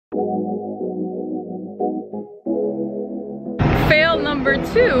Fail number 2.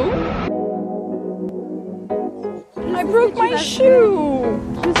 I broke my shoe.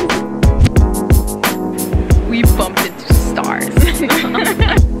 We bumped into stars. Behind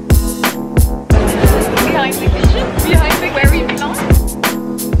the kitchen, behind the where we belong.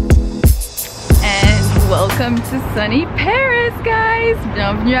 And welcome to sunny Paris, guys.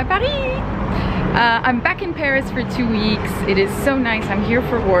 Bienvenue à Paris. I'm back in Paris for 2 weeks. It is so nice. I'm here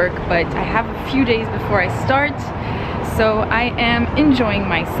for work, but I have a few days before I start, so I am enjoying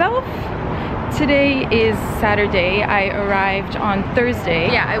myself. Today is Saturday. I arrived on Thursday.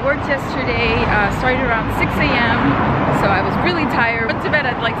 Yeah, I worked yesterday, started around 6 a.m. so I was really tired. Went to bed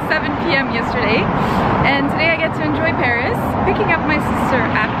at like 7 p.m. yesterday, and today I get to enjoy Paris, picking up my sister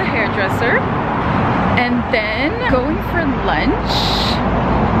at the hairdresser, and then going for lunch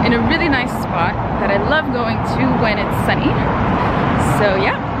in a really nice spot that I love going to when it's sunny. So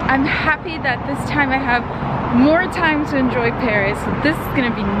yeah, I'm happy that this time I have more time to enjoy Paris. So this is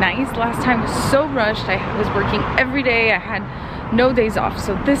gonna be nice. Last time was so rushed. I was working every day. I had no days off.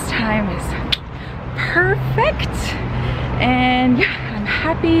 So this time is perfect. And yeah, I'm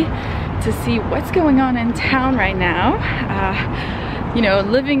happy to see what's going on in town right now. You know,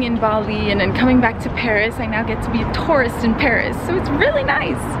 living in Bali and then coming back to Paris, I now get to be a tourist in Paris. So it's really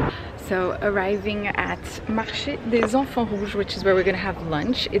nice. So arriving at Marché des enfants rouges, which is where we're gonna have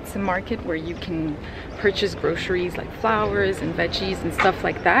lunch. It's a market where you can purchase groceries like flowers and veggies and stuff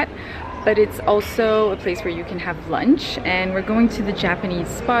like that. But it's also a place where you can have lunch. And we're going to the Japanese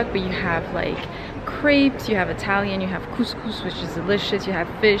spot where you have like crepes, you have Italian, you have couscous, which is delicious, you have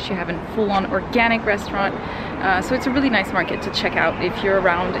fish, you have a full-on organic restaurant. So it's a really nice market to check out if you're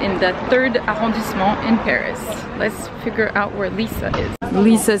around in the 3rd arrondissement in Paris. Let's figure out where Lisa is.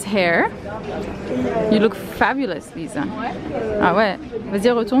 Lisa's hair. You look fabulous, Lisa. Ah ouais.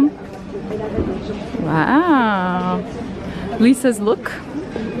 Vas-y, retourne. Wow. Lisa's look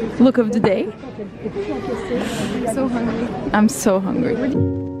of the day. I'm so hungry. I'm so hungry.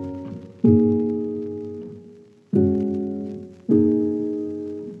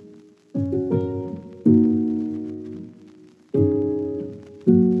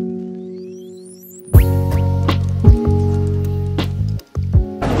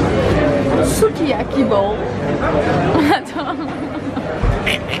 Sukiyaki bowl.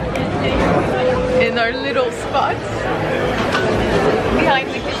 In our little spot. Behind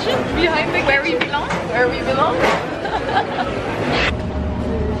the kitchen. Behind the where we belong. Where we belong.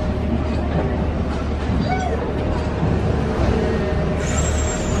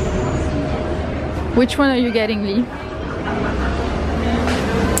 Which one are you getting, Lee?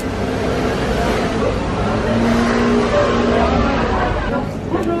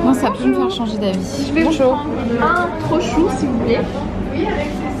 Non, ça peut me faire changer d'avis. Je vais vous prendre un trop chou, s'il vous plaît.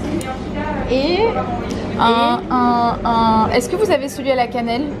 Et un... Est-ce que vous avez celui à la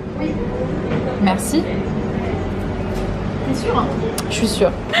cannelle? Oui. Merci. T'es sûre, hein? Je suis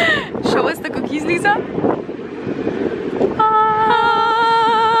sûre. Show us the cookies, Lisa.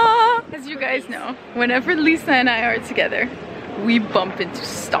 Ah. As you guys know, whenever Lisa and I are together, we bump into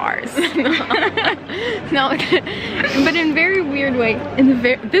stars. No, but in a very weird way.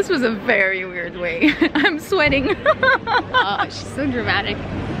 This was a very weird way. I'm sweating. Oh, she's so dramatic.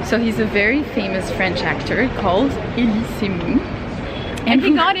 So he's a very famous French actor called Elysée. And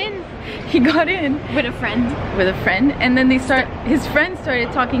he got in. He got in with a friend. With a friend, and then his friend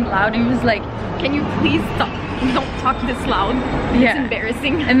started talking loud, and he was like, "Can you please stop? Don't talk this loud. It's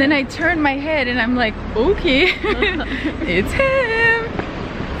embarrassing." And then I turned my head and I'm like, okay, it's him.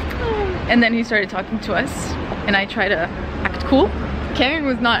 And then he started talking to us, and I tried to act cool. Karen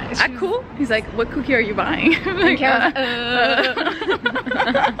was not. Act cool? He's like, what cookie are you buying? I'm like,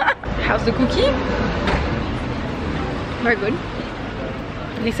 How's the cookie? Very good.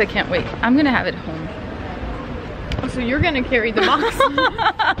 Lisa can't wait. I'm gonna have it home. Oh, so you're gonna carry the box.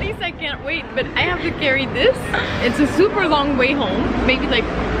 At least I can't wait, but I have to carry this. It's a super long way home. Maybe like,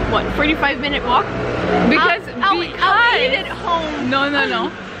 what, 45-minute walk? Because I'll eat it home. No.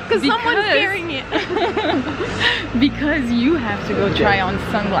 Because someone's carrying it. Because you have to go try on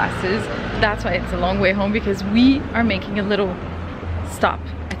sunglasses. That's why it's a long way home, because we are making a little stop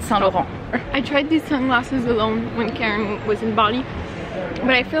at Saint Laurent. I tried these sunglasses alone when Karen was in Bali.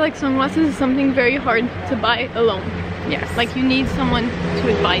 But I feel like sunglasses is something very hard to buy alone. Yes. Like you need someone to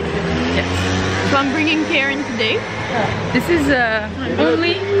advise you. Yes. So I'm bringing Karen today. This is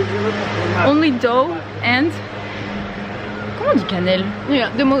only dough and... Comment on dit cannelle?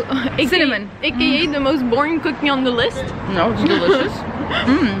 Yeah, cinnamon. AKA the most boring cookie on the list. No, it's delicious.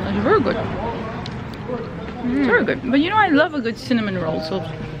 It's very good. It's very good. But you know, I love a good cinnamon roll, so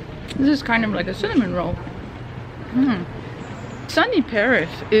this is kind of like a cinnamon roll. Sunny Paris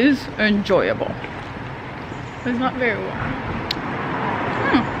is enjoyable. It's not very warm.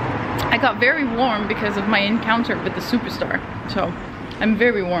 I got very warm because of my encounter with the superstar. So I'm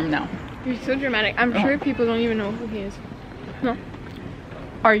very warm now. You're so dramatic. I'm sure people don't even know who he is. No.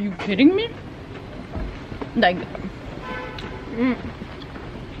 Are you kidding me? Like,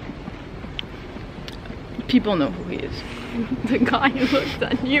 people know who he is. The guy looked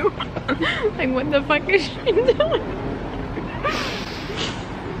at you like, what the fuck is she doing?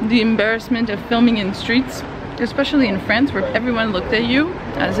 The embarrassment of filming in streets, especially in France, where everyone looked at you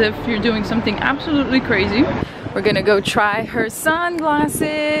as if you're doing something absolutely crazy. We're gonna go try her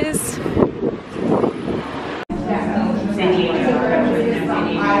sunglasses.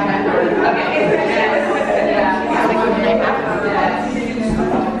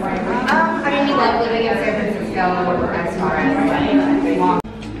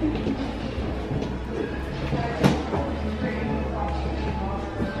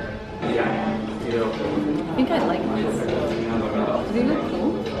 I think I like these. Do they look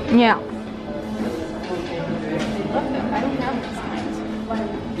cool? Yeah. I love them. I don't have these kinds.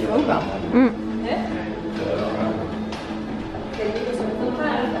 Oh well.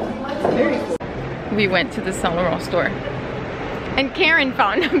 Very cool. We went to the Saint Laurent store. And Karen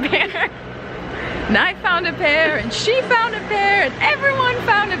found a pair. And I found a pair, and she found a pair, and everyone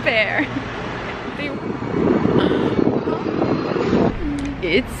found a pair.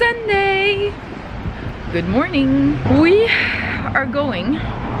 It's Sunday. Good morning. We are going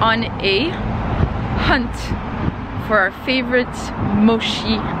on a hunt for our favorite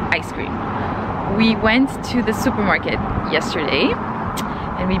mochi ice cream. We went to the supermarket yesterday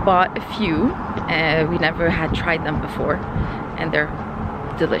and we bought a few. We never had tried them before and they're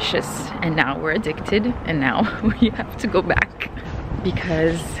delicious, and now we're addicted, and now we have to go back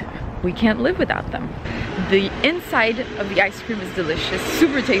because we can't live without them. The inside of the ice cream is delicious,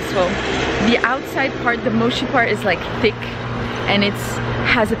 super tasteful. The outside part, the mochi part, is like thick and it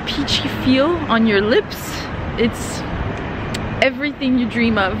has a peachy feel on your lips. It's everything you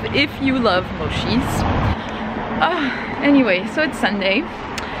dream of if you love mochis. Anyway, so it's Sunday.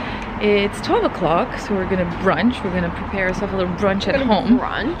 It's 12 o'clock, so we're gonna brunch. We're gonna prepare ourselves a little brunch at home.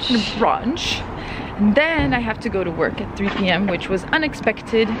 Brunch. And then I have to go to work at 3 p.m., which was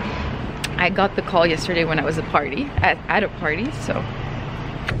unexpected. I got the call yesterday when I was at a party, so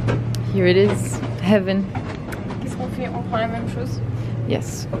here it is, heaven.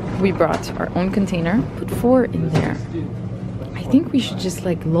 Yes, we brought our own container, put 4 in there. I think we should just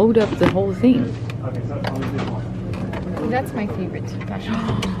like load up the whole thing. That's my favorite.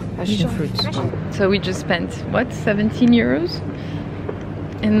 Passion fruit. So we just spent, what, 17 euros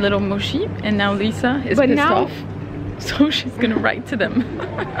in little mochi, and now Lisa is pissed off. So she's gonna write to them.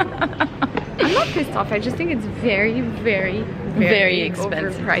 I'm not pissed off. I just think it's very, very, very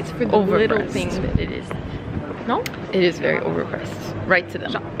expensive overpriced for the little thing that it is. No? It is very overpriced. Write to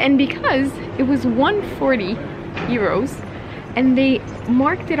them. And because it was 140 euros and they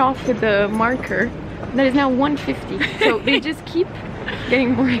marked it off with the marker, that is now 150. So they just keep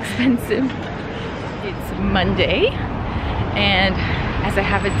getting more expensive. It's Monday, and as I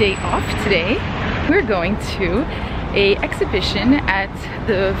have a day off today, we're going to an exhibition at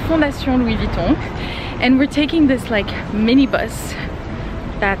the Fondation Louis Vuitton, and we're taking this like mini bus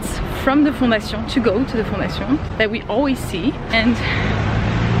that's from the Fondation to go to the Fondation that we always see, and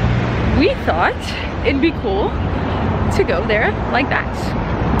we thought it'd be cool to go there like that.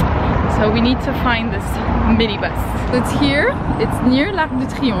 So we need to find this minibus. It's here, it's near l'Arc de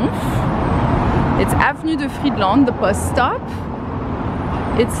Triomphe. It's Avenue de Friedland, the bus stop.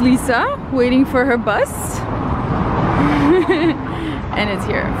 It's Lisa waiting for her bus. And it's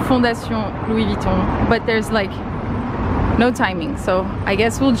here, Fondation Louis Vuitton. But there's like no timing, so I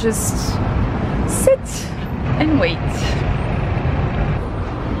guess we'll just sit and wait.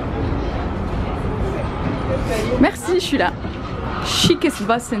 Merci, je suis là. Chicest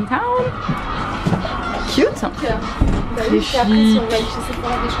bus in town. Cute. Très chic.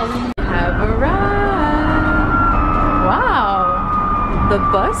 Have arrived. Wow. The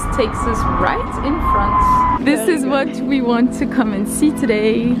bus takes us right in front. This is what we want to come and see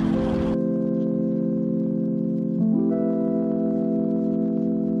today.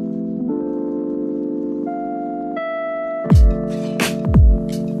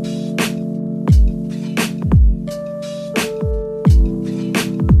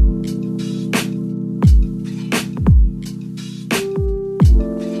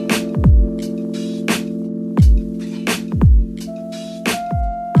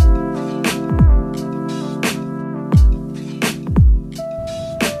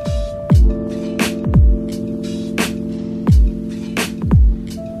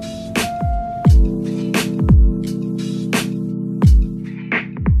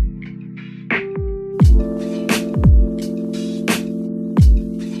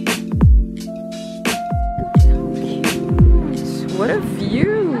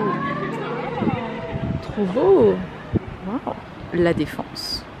 view. Trop beau. Wow. La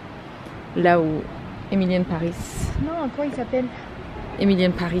Défense. Là où Emily and Paris. Non, quoi il s'appelle? Emily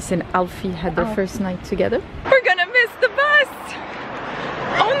and Paris and Alfie had their first night together. We're gonna miss the bus!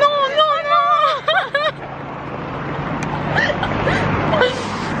 Oh non, non, non!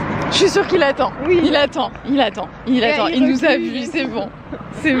 Je suis sûre qu'il attend. Oui. Il attend. Il nous a vus, c'est bon.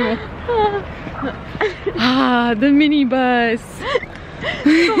 C'est bon. Ah, the minibus.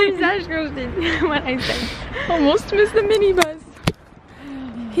 Son visage quand je t'ai dit what I said. Almost missed the minibus.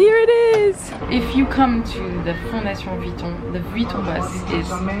 Here it is! If you come to the Fondation Vuitton, the Vuitton bus is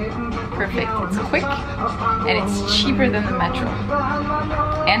perfect. It's quick and it's cheaper than the metro.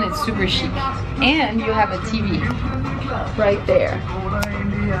 And it's super chic. And you have a TV right there.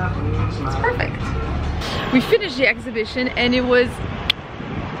 It's perfect. We finished the exhibition and it was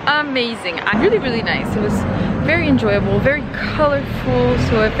amazing. Really nice. It was very enjoyable, very colorful,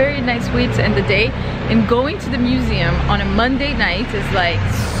 so a very nice way to end the day. And going to the museum on a Monday night is like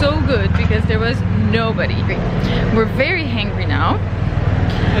so good because there was nobody. We're very hungry now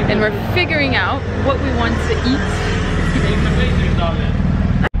and we're figuring out what we want to eat.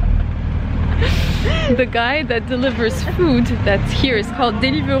 The guy that delivers food that's here is called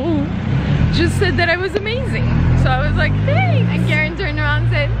Deliveroo, just said that I was amazing. So I was like, thanks. And Karen turned around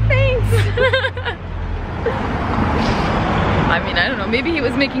and said, thanks. I mean, I don't know. Maybe he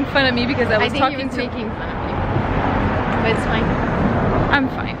was making fun of me because I was talking to... making fun of you. But it's fine. I'm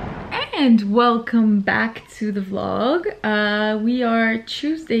fine. And welcome back to the vlog. We are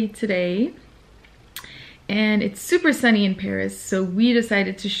Tuesday today. And it's super sunny in Paris. So we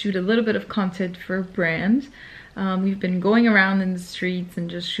decided to shoot a little bit of content for a brand. We've been going around in the streets and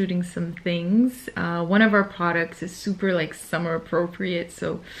just shooting some things. One of our products is super like summer appropriate.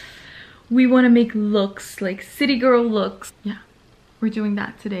 So we want to make looks, like city girl looks. Yeah, we're doing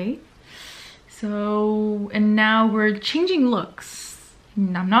that today. So, and now we're changing looks.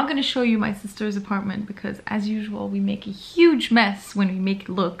 And I'm not going to show you my sister's apartment because as usual, we make a huge mess when we make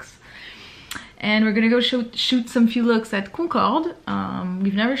looks. And we're going to go shoot some few looks at Concorde.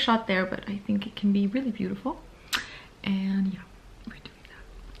 We've never shot there, but I think it can be really beautiful. And yeah, we're doing that.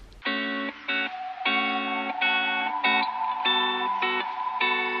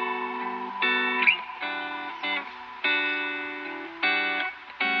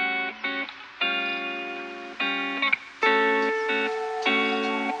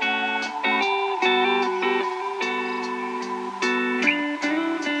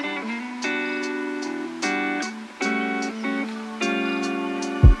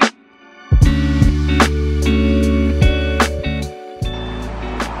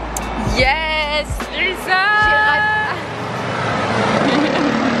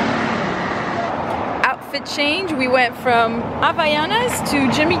 Change. We went from Havaianas to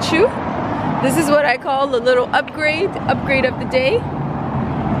Jimmy Choo. This is what I call the little upgrade of the day.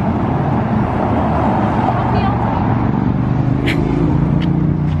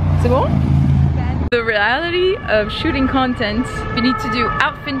 C'est bon? The reality of shooting content, you need to do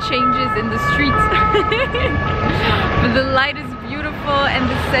outfit changes in the streets. But the light is beautiful and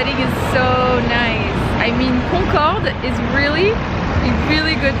the setting is so nice. I mean, Concorde is really a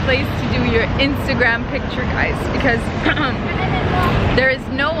really good place to do your Instagram picture, guys, because there is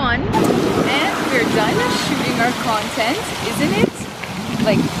no one and we're done shooting our content. Isn't it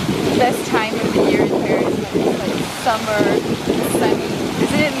like the best time of the year in Paris? It's like summer, sunny.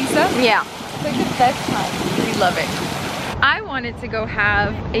 Isn't it, Lisa? Yeah. It's like the best time. We love it. I wanted to go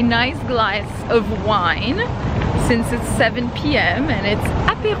have a nice glass of wine since it's 7 p.m. and it's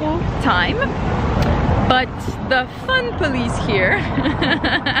apéro time. But the fun police here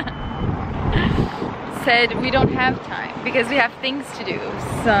said we don't have time because we have things to do,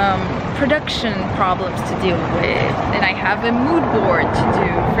 some production problems to deal with, and I have a mood board to do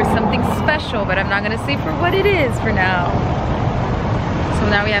for something special, but I'm not gonna say for what it is for now. So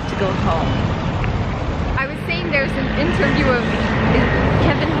now we have to go home. I was saying there's an interview of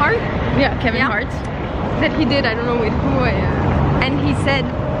Kevin Hart. Yeah, Kevin Hart. That he did, I don't know with who, and he said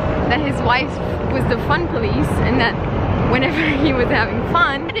that his wife was the fun police and that whenever he was having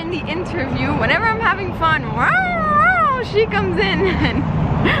fun, in the interview, whenever I'm having fun, she comes in and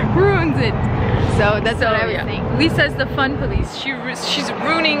ruins it. So that's what I was saying. Lisa's the fun police. She's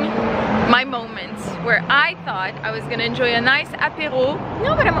ruining my moment where I thought I was gonna enjoy a nice apéro.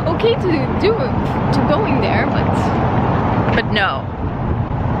 No, but I'm okay to going there, but no.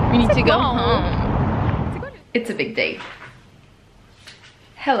 We need to go home. It's a big day.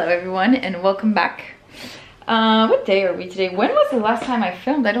 Hello everyone and welcome back. What day are we today? When was the last time I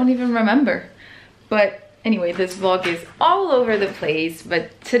filmed? I don't even remember. But Anyway, this vlog is all over the place,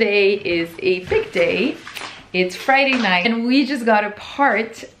 but today is a big day. It's Friday night and we just got a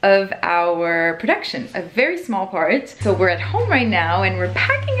part of our production, a very small part. So we're at home right now and we're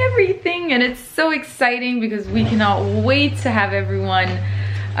packing everything, and it's so exciting because we cannot wait to have everyone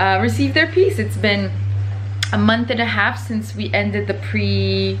receive their piece. It's been a month and a half since we ended the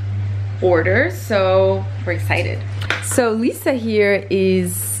pre-order, so we're excited. So Lisa here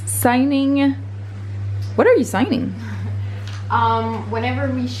is signing. What are you signing? Whenever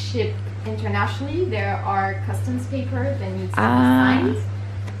we ship internationally, there are customs paper that needs to be signed.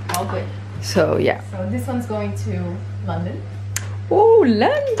 All good. So yeah. So this one's going to London. Oh,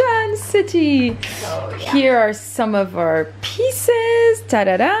 London City. So, yeah. Here are some of our pieces.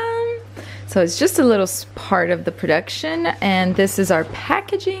 Ta-da-da. So it's just a little part of the production, and this is our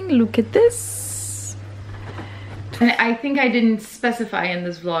packaging. Look at this. And I think I didn't specify in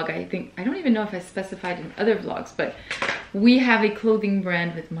this vlog. I don't even know if I specified in other vlogs, but we have a clothing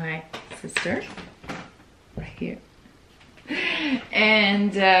brand with my sister right here.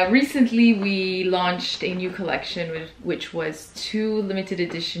 And recently we launched a new collection which was 2 limited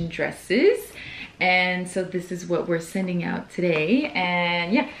edition dresses. And so this is what we're sending out today.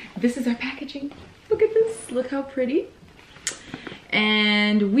 And yeah, this is our packaging. Look at this, look how pretty.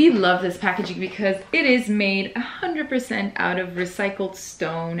 And we love this packaging because it is made 100% out of recycled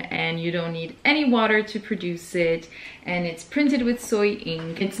stone, and you don't need any water to produce it, and it's printed with soy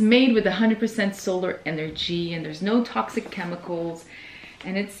ink. It's made with 100% solar energy, and there's no toxic chemicals,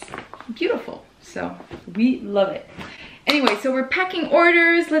 and it's beautiful. So we love it. Anyway, so we're packing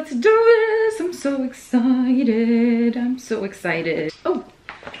orders. Let's do this. I'm so excited. I'm so excited. Oh,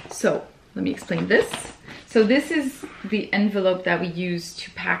 so let me explain this. So this is the envelope that we use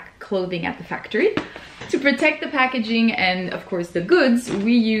to pack clothing at the factory. To protect the packaging and of course the goods,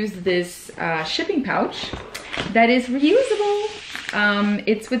 we use this shipping pouch that is reusable.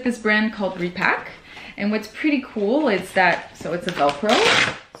 It's with this brand called Repack. And what's pretty cool is that, so it's a Velcro.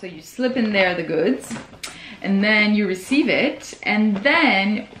 So you slip in there the goods and then you receive it. And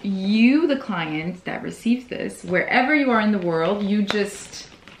then you, the client that receives this, wherever you are in the world, you just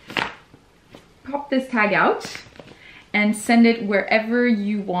pop this tag out and send it wherever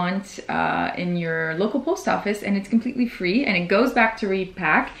you want in your local post office, and it's completely free, and it goes back to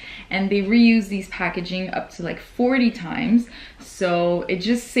Repack, and they reuse these packaging up to like 40 times, so it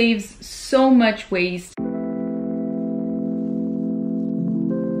just saves so much waste.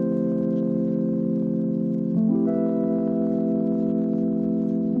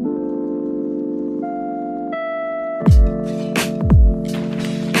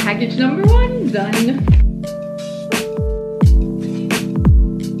 Package number 1 done.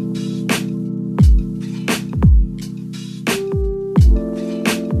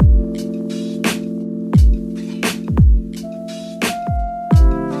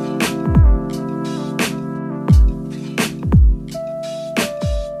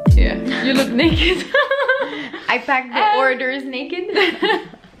 Yeah, you look naked. I packed the orders naked.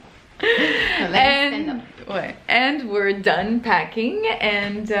 And we're done packing,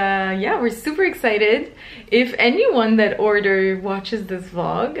 and yeah, we're super excited. If anyone that ordered watches this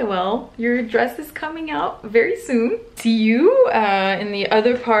vlog, well, your dress is coming out very soon. See you in the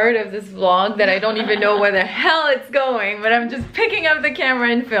other part of this vlog that I don't even know where the hell it's going, but I'm just picking up the camera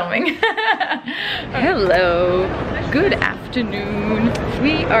and filming. Hello, good afternoon.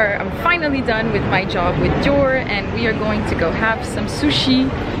 I'm finally done with my job with Dior, and we are going to go have some sushi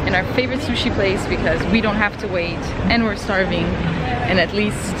in our favorite sushi place because we don't have to wait and we're starving, and at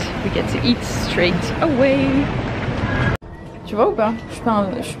least we get to eat straight away. Tu vois ou pas? Je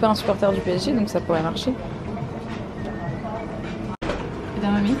suis pas un supporter du PSG, donc ça pourrait marcher.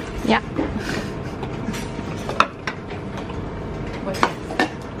 Edamame? Yeah. What?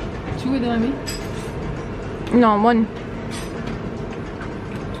 2 edamame? No, 1.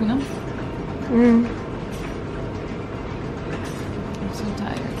 Tuna? Mm. I'm so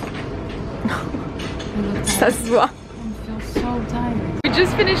tired. Ça se voit. I feel so tired. We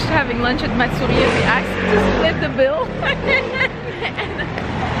just finished having lunch at Matsuri and we asked to split the bill.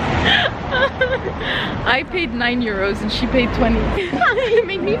 I paid €9 and she paid 20. He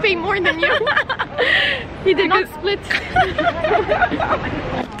made me pay more than you. He did not split.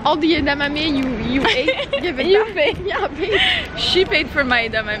 All the edamame you ate, give it You back. paid. Yeah, I paid. She paid for my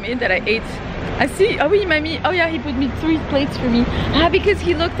edamame that I ate. I see. Oh, oui, Mamie. Oh, yeah, he put me 3 plates for me. Ah, because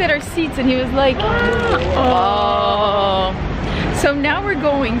he looked at our seats and he was like, oh. So now we're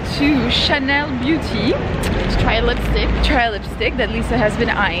going to Chanel Beauty To try a lipstick. try a lipstick that Lisa has been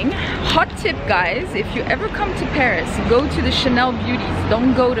eyeing. Hot tip, guys, if you ever come to Paris, go to the Chanel Beauties.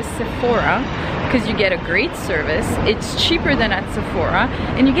 Don't go to Sephora because you get a great service. It's cheaper than at Sephora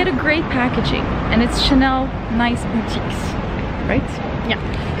and you get a great packaging. And it's Chanel nice boutiques, right? Yeah.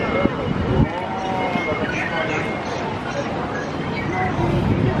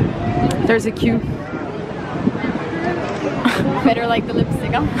 There's a queue. Better like the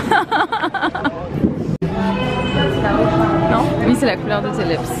lipstick, hein? Non? Oui, c'est la couleur de tes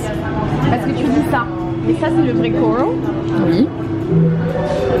lips. Parce que tu dis ça. Mais ça, c'est le vrai coral. Oui.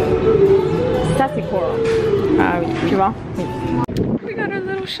 Ça, c'est coral. Ah oui. Tu vois? We got our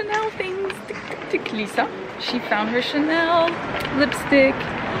little Chanel things. Tick, tick, Lisa. She found her Chanel lipstick.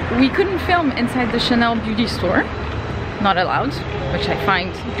 We couldn't film inside the Chanel beauty store. Not allowed, which I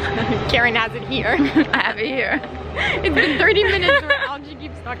find. Karen has it here. I have it here. It's been 30 minutes where Algie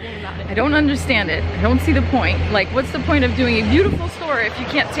keeps talking about it. I don't understand it. I don't see the point. Like, what's the point of doing a beautiful store if you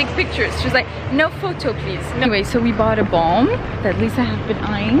can't take pictures? She's like, no photo, please. Anyway, so we bought a balm that Lisa had been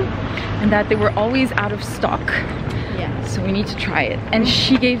eyeing and that they were always out of stock. Yeah. So we need to try it. And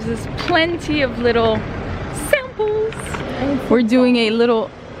she gave us plenty of little samples. We're doing a little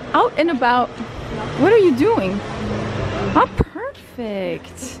out and about. What are you doing? Oh,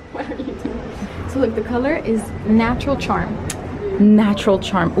 perfect. What are you doing? So look, the color is Natural Charm. Natural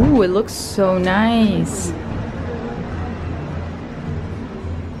Charm. Ooh, it looks so nice.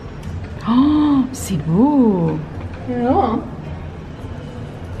 Oh, c'est beau. Yeah.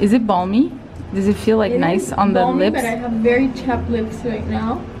 Is it balmy? Does it feel like nice on the lips? But I have very chapped lips right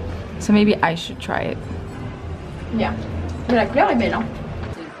now. So maybe I should try it. Yeah. Mais la couleur est belle, hein?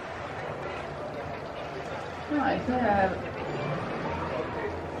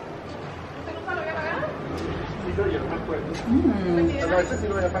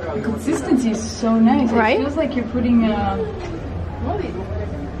 The consistency is so nice. Right? It feels like you're putting a...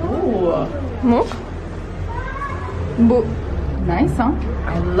 Oh. Bon. Beau. Nice, huh?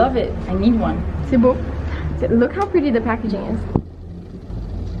 I love it. I need one. C'est beau. Look how pretty the packaging is.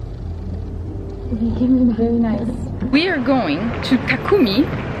 Very nice. We are going to Takumi,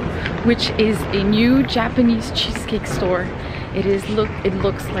 which is a new Japanese cheesecake store. It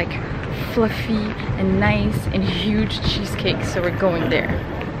looks like fluffy and nice and huge cheesecake, so we're going there.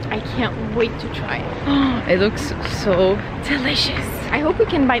 I can't wait to try it. It looks so delicious. I hope we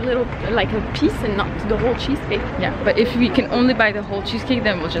can buy little, like a piece and not the whole cheesecake. Yeah, but if we can only buy the whole cheesecake,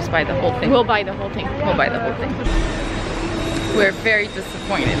 then we'll just buy the whole thing. We'll buy the whole thing. We'll buy the whole thing. We're very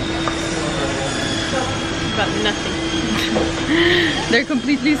disappointed. But nothing. They're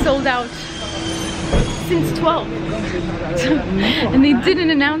completely sold out. Since 12. And they didn't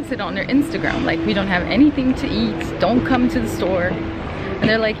announce it on their Instagram. Like, we don't have anything to eat. Don't come to the store. And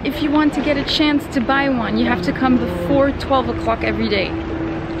they're like, if you want to get a chance to buy one, you have to come before 12 o'clock every day.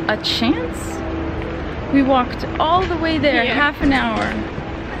 A chance? We walked all the way there, half an hour.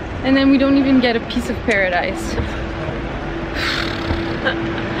 And then we don't even get a piece of paradise.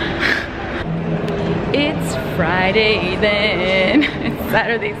 It's Friday then. It's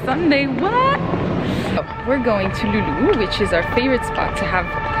Saturday, Sunday, what? Oh, we're going to Lulu, which is our favorite spot to have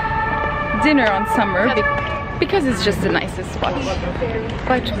dinner on summer because it's just the nicest spot.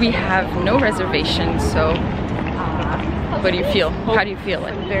 But we have no reservation, so what do you feel? How do you feel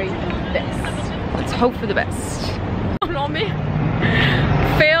it? Very best. Let's hope for the best.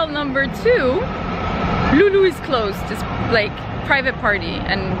 Fail number 2. Lulu is closed. It's like private party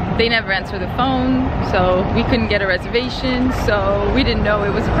and they never answer the phone, so we couldn't get a reservation, so we didn't know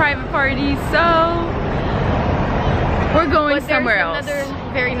it was a private party, so we're going somewhere else. Another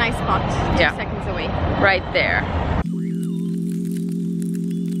very nice spot 2 seconds away. Right there.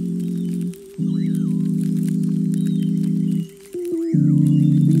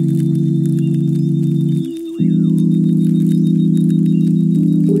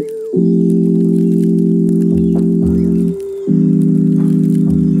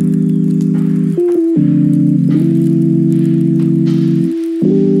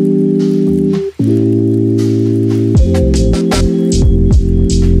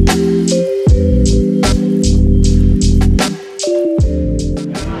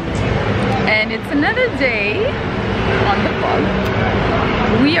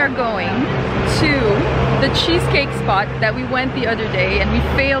 Cheesecake spot that we went the other day and we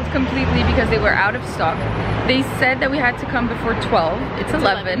failed completely because they were out of stock. They said that we had to come before 12. It's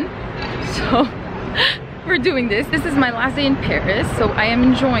 11. So we're doing this. This is my last day in Paris, so I am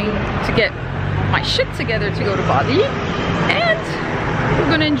enjoying to get my shit together to go to Bali, and we're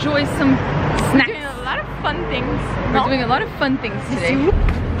gonna enjoy some snacks. We're doing a lot of fun things. We're doing a lot of fun things today.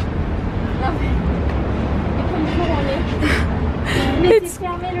 It's...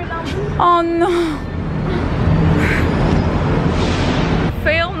 Oh no.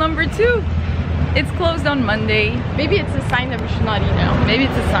 Fail number 2. It's closed on Monday. Maybe it's a sign that we should not eat now. Maybe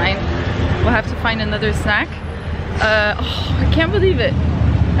it's a sign. We'll have to find another snack. Oh, I can't believe it.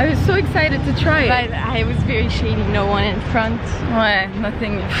 I was so excited to try it. But I was very shady, no one in front. Ouais,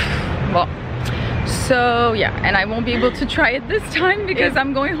 nothing. Well, so yeah, and I won't be able to try it this time because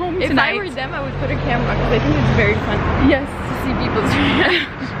I'm going home tonight. If I were them, I would put a camera because I think it's very fun. Yes, to see people's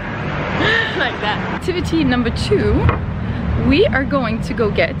reactions. Like that. Activity number 2, we are going to go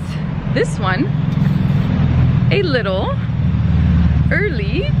get this one, a little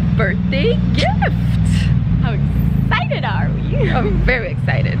early birthday gift. How excited are we? I'm very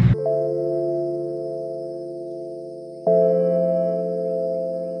excited.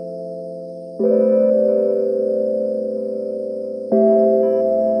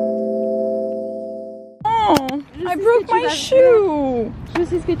 Oh, I broke my shoe. Je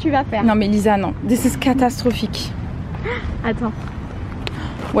sais ce que tu vas faire. Non mais Lisa, non. This is catastrophique. Attends.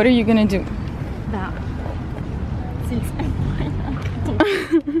 What are you gonna do? Bah,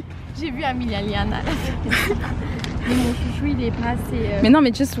 j'ai vu Amelia Liana. Mais mon chouchou il est pas assez. Mais non,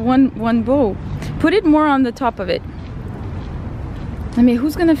 mais just one bow. Put it more on the top of it. I mean,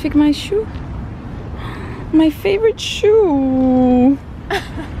 who's gonna fix my shoe? My favorite shoe.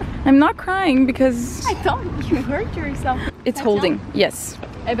 I'm not crying because I thought you hurt yourself. It's holding. Yes.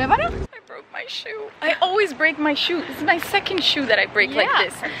 Eh ben voilà. I broke my shoe. I always break my shoe. This is my second shoe that I break like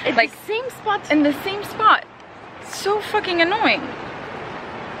this. It's like the same spot. in the same spot. It's so fucking annoying.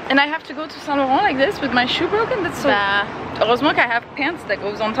 And I have to go to Saint Laurent like this with my shoe broken. That's so. Bah. Heureusement I have pants that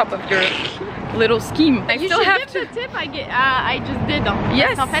goes on top of your little scheme. I You still should have give to. the tip I just did.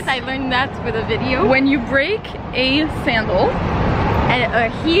 Yes. En fait, I learned that with a video. When you break a sandal, And a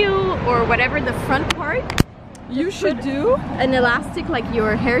heel or whatever the front part, you should do, an elastic like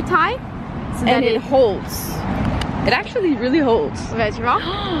your hair tie, so that and it holds. It actually really holds. Ouais, tu vois?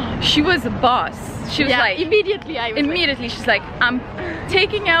 She was a boss. She was like immediately she's like, I'm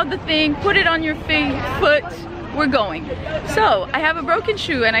taking out the thing, put it on your foot, we're going. So I have a broken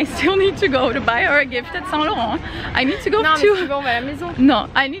shoe and I still need to go to buy her a gift at Saint Laurent. I need to go No,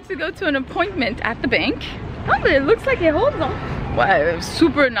 I need to go to an appointment at the bank. Oh, but it looks like it holds on. Wow,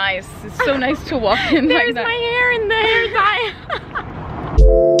 super nice. It's so nice to walk in There's like that. my hair in the hair tie.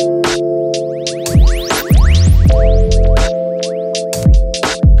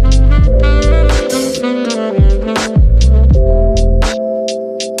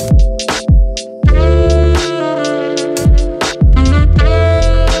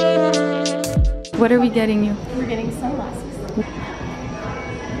 What are we getting you? We're getting sunglasses.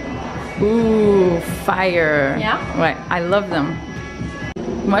 Ooh, fire. Yeah? Ouais, I love them.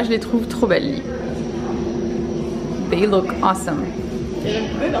 Moi, je les trouve trop belles. They look awesome. They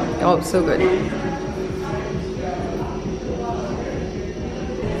look good, huh? Oh, so good.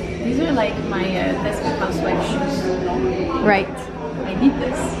 These are like my Desperate Housewife shoes. Right. I need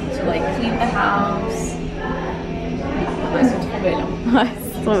this to like clean the house. Elles sont trop belles. Ouais,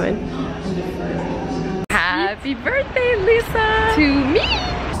 c'est trop belle. Happy birthday, Lisa! To me!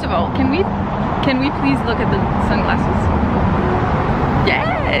 First of all, can we please look at the sunglasses?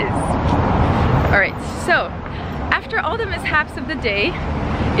 Yes! Alright, so after all the mishaps of the day,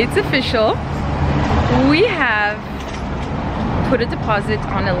 it's official. We have put a deposit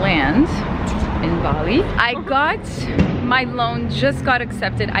on a land in Bali. I got my loan, just got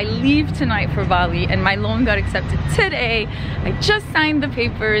accepted. I leave tonight for Bali and my loan got accepted today. I just signed the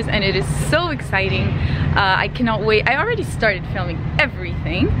papers and it is so exciting. I cannot wait. I already started filming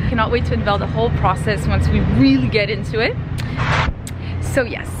everything. Cannot wait to unveil the whole process once we really get into it. So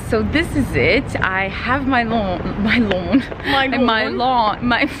yes, so this is it. I have my loan.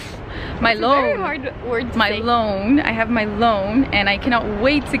 Very hard word to say. Loan. I have my loan and I cannot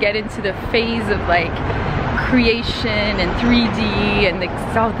wait to get into the phase of like creation and 3D and like,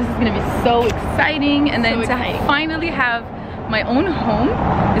 so this is gonna be so exciting. And then finally have my own home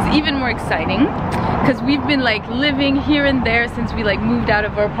is even more exciting because we've been like living here and there since we like moved out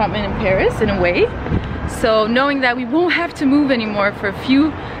of our apartment in Paris in a way. So knowing that we won't have to move anymore for a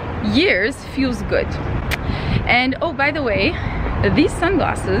few years feels good. And oh, by the way, these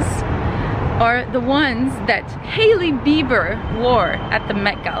sunglasses are the ones that Hailey Bieber wore at the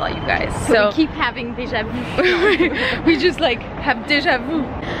Met Gala, you guys. So we keep having déjà vu. We just like have déjà vu.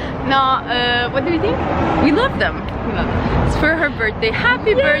 No, what do you think? We love them. We love them. It's for her birthday.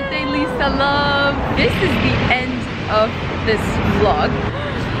 Happy birthday, Lisa Love. This is the end of this vlog.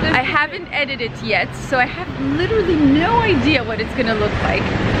 I haven't edited yet, so I have literally no idea what it's gonna look like.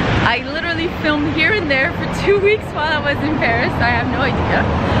 I literally filmed here and there for 2 weeks while I was in Paris. I have no idea,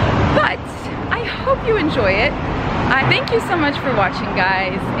 but I hope you enjoy it. I thank you so much for watching,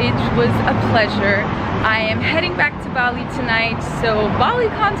 guys. It was a pleasure. I am heading back to Bali tonight, so Bali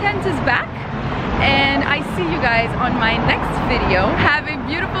content is back. And I see you guys on my next video. Have a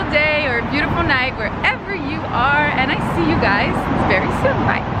beautiful day or a beautiful night wherever you are, and I see you guys very soon.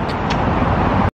 Bye.